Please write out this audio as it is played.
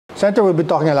Senator, we've been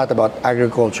talking a lot about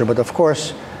agriculture, but of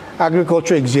course,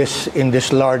 agriculture exists in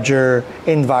this larger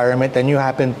environment, and you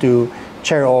happen to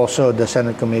chair also the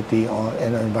Senate Committee on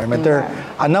Environment. There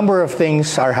are a number of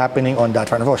things are happening on that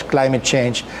front. Of course, climate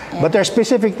change, but there are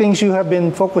specific things you have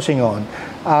been focusing on.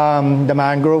 The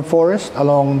mangrove forest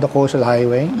along the coastal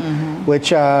highway, which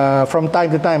from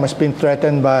time to time has been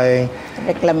threatened by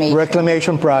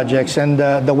reclamation projects, and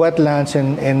the wetlands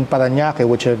in Parañaque,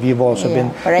 which you've also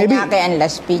been... Parañaque and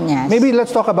Las Piñas. Maybe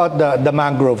let's talk about the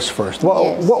mangroves first.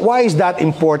 Why is that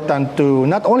important to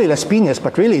not only Las Piñas,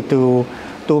 but really to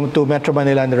Metro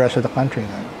Manila and the rest of the country?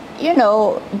 You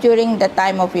know, during the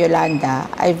time of Yolanda,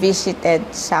 I visited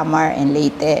Samar and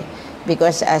Leyte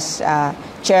because as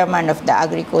chairman of the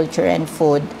Agriculture and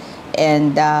Food,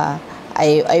 and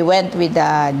I went with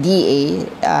the DA,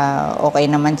 okay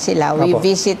naman sila. We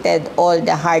visited all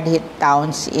the hard-hit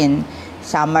towns in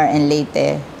Samar and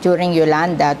Leyte during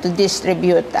Yolanda to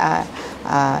distribute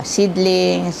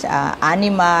seedlings,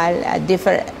 animal,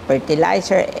 different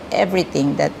fertilizer,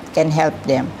 everything that can help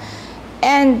them.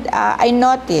 And I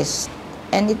noticed,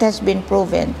 and it has been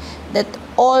proven, that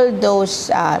all those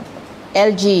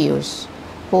LGUs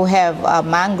who have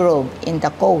mangrove in the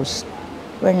coast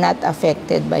were not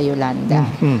affected by Yolanda.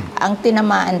 Ang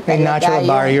tinamaan talaga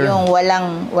yung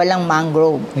walang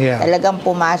mangrove. Talagang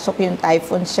pumasok yung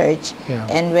typhoon surge,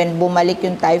 and when bumalik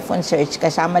yung typhoon surge,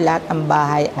 kasama lahat ng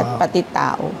bahay at pati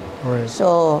tao.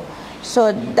 So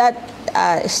that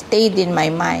stayed in my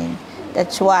mind.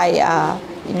 That's why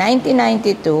in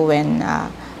 1992, when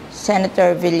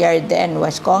Senator Villar then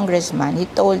was congressman, he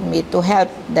told me to help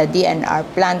the DNR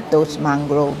plant those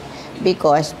mangrove,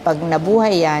 because pag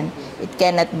nabuhay yan, it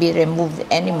cannot be removed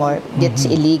anymore. It's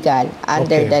illegal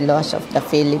under the laws of the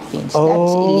Philippines.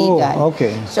 That's illegal.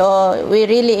 So we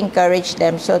really encourage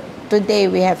them. So today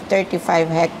we have 35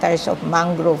 hectares of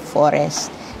mangrove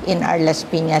forest in our Las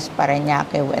Piñas,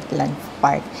 Parañaque Wetland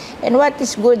Park. And what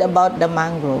is good about the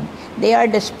mangrove, they are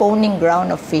the spawning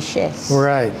ground of fishes.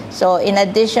 So in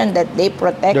addition that they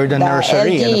protect the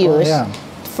LGUs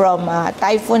from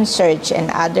typhoon surge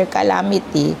and other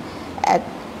calamity, at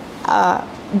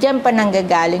diyan pa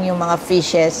nanggagaling yung mga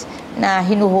fishes na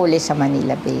hinuhuli sa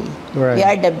Manila Bay. We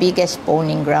are the biggest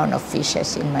spawning ground of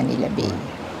fishes in Manila Bay.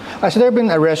 Has there been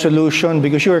a resolution,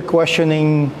 because you were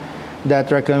questioning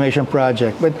that reclamation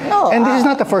project? But no, and this is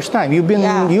not the first time. You've been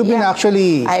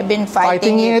actually I've been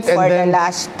fighting it for the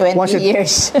last 20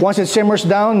 years. Once it simmers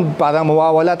down, parang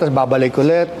mawawala, tapos babalik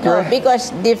ulit. No,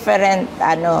 because different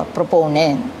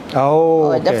proponent.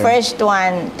 The first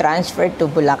one transferred to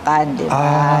Bulacan, di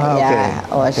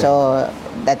ba? So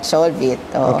that solved it.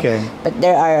 But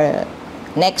there are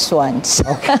next ones.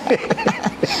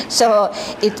 So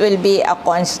it will be a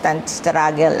constant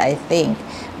struggle, I think.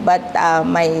 But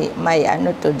my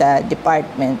to the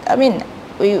department, I mean,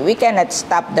 we cannot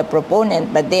stop the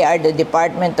proponent, but they are the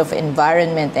Department of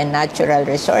Environment and Natural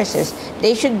Resources.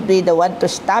 They should be the one to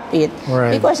stop it,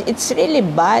 because it's really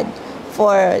bad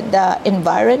for the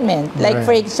environment. Like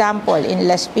for example, in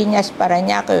Las Piñas,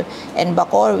 Parañaque, and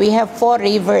Bacoor, we have 4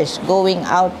 rivers going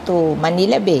out to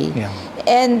Manila Bay.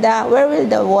 And where will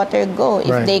the water go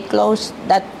if they close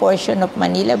that portion of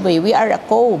Manila Bay? We are a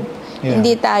cove.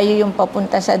 Hindi tayo yung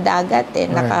papunta sa dagat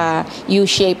naka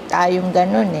U-shape tayong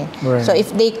ganun So if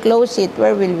they close it,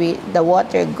 where will the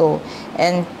water go?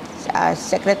 And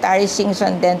Secretary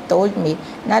Singson then told me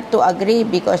not to agree,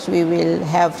 because we will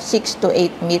have 6 to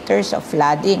 8 meters of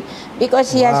flooding,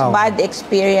 because he has bad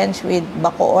experience with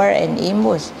Bacoor and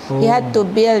Imus. He had to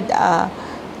build a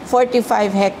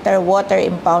 45-hectare water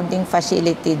impounding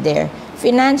facility there,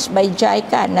 financed by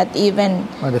JICA, not even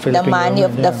the money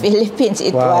of the Philippines.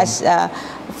 It was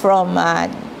from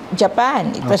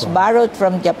Japan. It was borrowed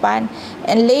from Japan.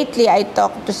 And lately, I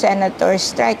talked to Senator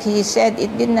Strike. He said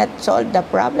it did not solve the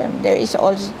problem. There is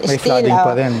also still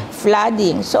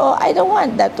flooding. So I don't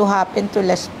want that to happen to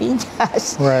Las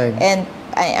Piñas. And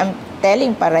I am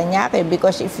telling Parañaque,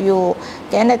 because if you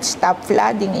cannot stop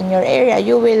flooding in your area,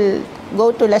 you will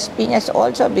go to Las Piñas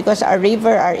also, because our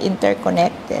river are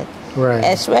interconnected.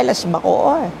 As well as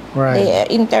Bacoor. They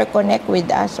interconnect with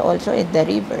us also in the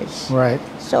rivers.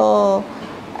 So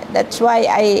that's why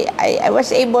I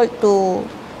was able to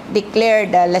declare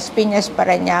the Las Piñas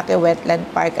Parañaque Wetland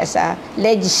Park as a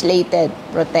legislated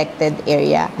protected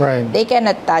area. They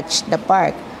cannot touch the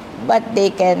park, but they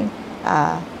can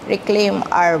reclaim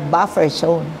our buffer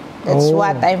zone. That's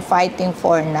what I'm fighting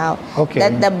for now.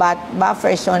 That the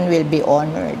buffer zone will be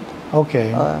honored.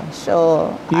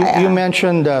 So you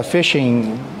mentioned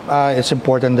fishing. It's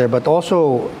important there, but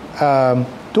also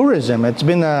tourism. It's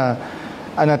been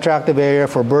an attractive area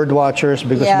for bird watchers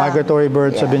because migratory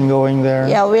birds have been going there.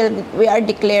 Yeah, we are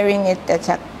declaring it as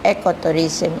an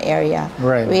ecotourism area.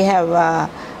 Right. We have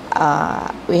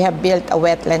built a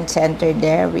wetland center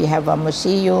there. We have a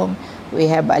museum. We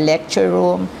have a lecture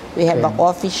room. We have a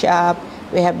coffee shop.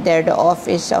 We have there the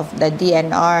office of the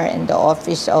DNR and the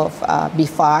office of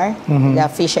BIFAR, the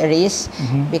fisheries,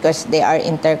 because they are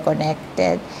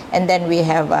interconnected. And then we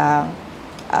have a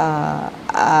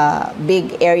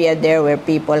big area there where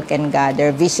people can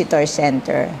gather, visitor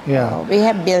center. Yeah. We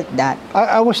have built that.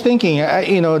 I was thinking,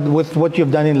 with what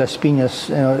you've done in Las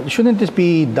Piñas, shouldn't this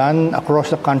be done across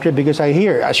the country? Because I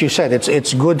hear, as you said,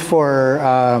 it's good for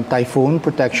typhoon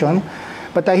protection.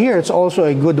 But I hear it's also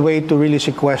a good way to really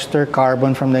sequester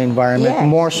carbon from the environment,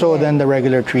 more so than the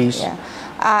regular trees. Yeah.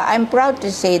 I'm proud to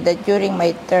say that during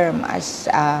my term as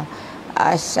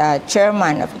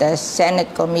chairman of the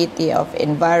Senate Committee of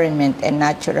Environment and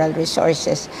Natural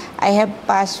Resources, I have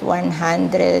passed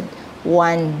 101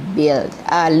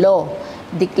 law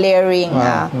declaring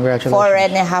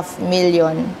 4.5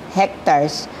 million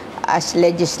hectares as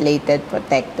legislated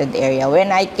protected area.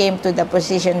 When I came to the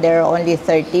position, there are only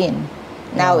 13.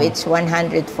 Now it's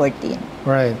 114.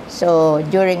 Right. So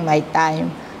during my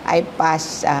time, I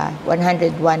passed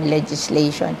 101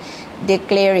 legislation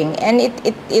declaring, and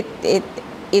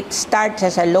it starts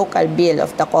as a local bill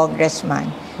of the congressman,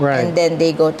 and then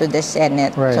they go to the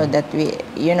Senate, so that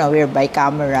we're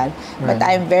bicameral. But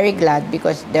I'm very glad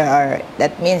because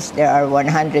that means there are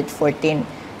 114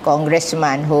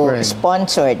 congressmen who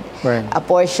sponsored a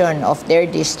portion of their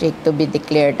district to be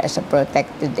declared as a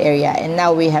protected area. And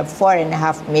now we have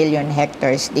 4.5 million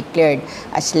hectares declared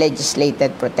as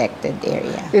legislated protected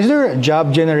area. Is there a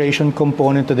job generation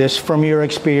component to this from your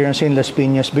experience in Las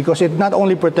Piñas? Because it not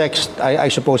only protects, I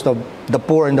suppose, the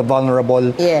poor and the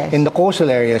vulnerable in the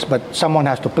coastal areas, but someone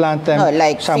has to plant them. No,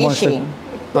 like fishing.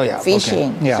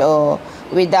 Fishing. Okay. Yeah. So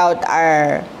without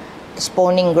our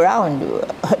spawning ground,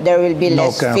 there will be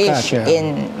less fish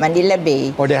in Manila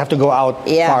Bay. Or they have to go out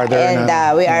farther.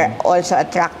 And we are also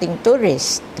attracting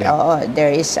tourists.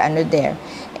 There is there.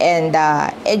 And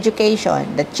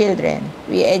education, the children.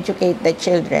 We educate the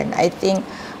children. I think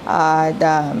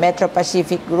the Metro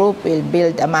Pacific Group will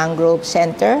build a mangrove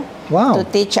center to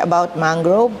teach about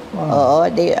mangrove.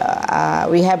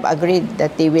 We have agreed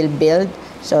that they will build.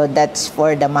 So that's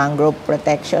for the mangrove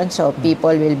protection. So people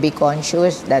will be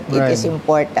conscious that it is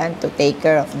important to take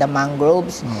care of the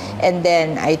mangroves. And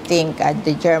then I think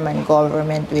the German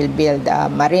government will build a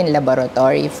marine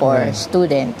laboratory for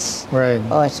students.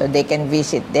 So they can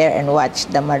visit there and watch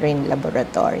the marine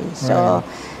laboratory. So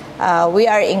we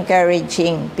are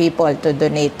encouraging people to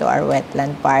donate to our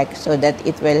wetland park so that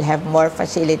it will have more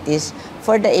facilities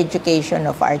for the education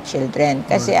of our children.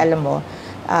 Kasi alam mo,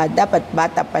 dapat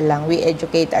bata pa lang, we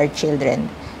educate our children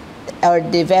or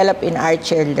develop in our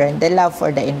children the love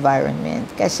for the environment.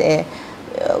 Kasi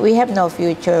we have no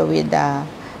future with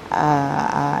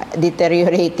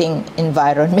deteriorating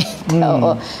environment.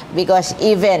 Because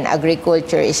even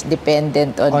agriculture is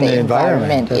dependent on the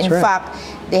environment. In fact,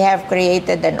 they have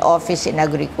created an office in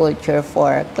agriculture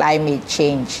for climate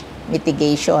change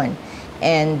mitigation.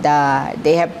 And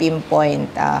they have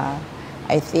pinpoint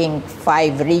I think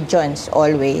 5 regions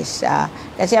always.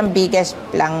 Kasi ang biggest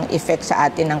lang effect sa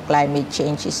atin ng climate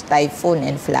change is typhoon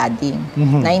and flooding,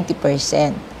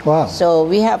 90%. Wow. So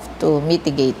we have to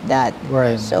mitigate that.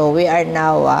 So we are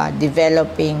now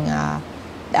developing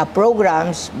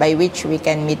programs by which we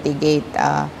can mitigate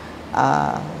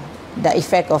the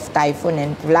effect of typhoon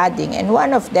and flooding. And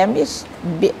one of them is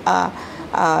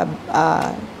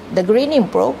the greening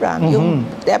program, yung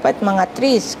dapat mga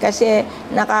trees kasi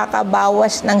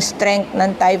nakakabawas ng strength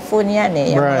ng typhoon yan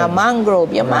yung mga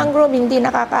mangrove. Yung mangrove hindi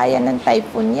nakakaya ng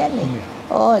typhoon yan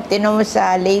tinan mo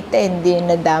sa Leyte, hindi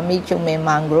na-damage yung may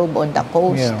mangrove on the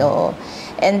coast.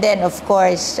 And then of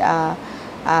course,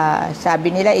 sabi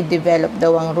nila i-develop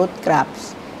daw ang root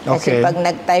crops. Kasi pag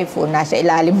nag-typhoon, nasa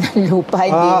ilalim ng lupa,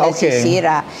 hindi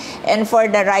nasisira. And for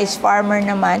the rice farmer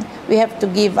naman, we have to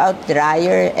give out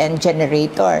dryer and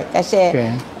generator. Kasi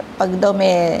pag daw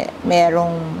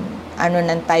merong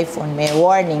ng typhoon, may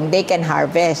warning, they can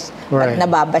harvest. Pag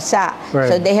nababasa.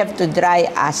 So they have to dry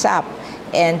ASAP.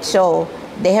 And so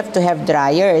they have to have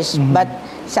dryers. But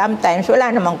sometimes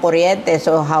wala namang kuryente,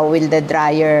 so how will the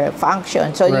dryer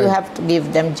function? So you have to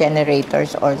give them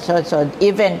generators also. So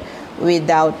even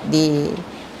without the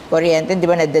kuryente, di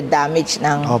ba na-damage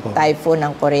ng typhoon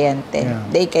ng kuryente,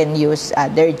 they can use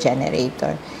their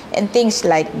generator. And things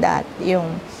like that.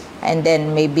 And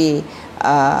then maybe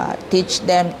teach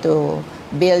them to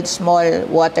build small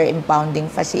water impounding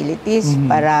facilities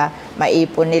para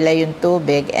maipon nila yung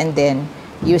tubig and then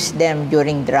use them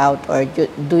during drought or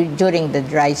during the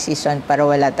dry season para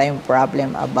wala tayong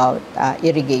problem about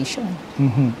irrigation.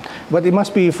 But it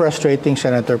must be frustrating,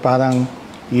 Senator. Parang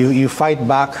you fight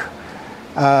back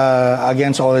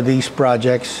against all of these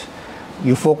projects.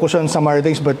 You focus on some other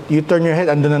things, but you turn your head,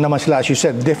 andun na naman sila. As you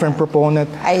said, different proponent.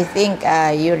 I think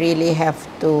you really have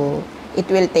to. It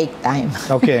will take time.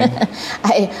 Okay.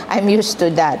 I'm used to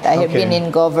that. I have been in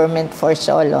government for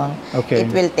so long. Okay.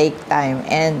 It will take time.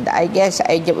 And I guess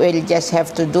I will just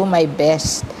have to do my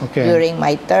best during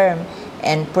my term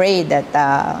and pray that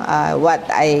what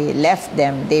I left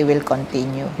them, they will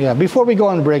continue. Yeah. Before we go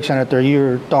on break, Senator, you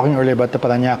were talking earlier about the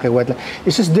Parañaque wetland.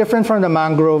 Is this different from the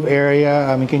mangrove area?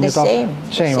 I mean, can you talk? Same.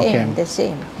 Okay. The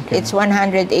same. Okay. It's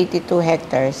 182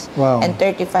 hectares. Wow. And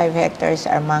 35 hectares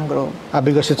are mangrove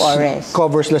because it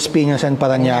covers Las Piñas and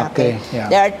Parañaque. Yeah.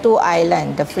 There are two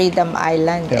islands, the Freedom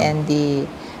Island and the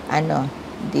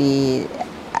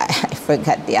I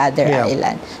forgot the other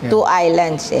island. Yeah. Two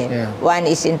islands. One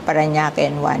is in Parañaque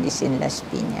and one is in Las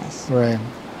Piñas. Right.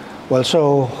 Well,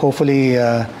 so hopefully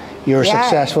you're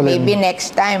successful. Maybe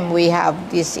next time we have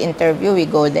this interview, we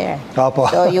go there. Opo.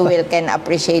 So you can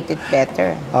appreciate it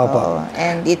better. Opo.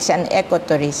 And it's an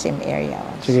ecotourism area.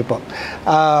 Sige po.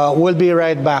 We'll be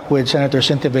right back with Senator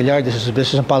Cynthia Villar. This is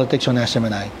Business and Politics on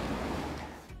SMNI.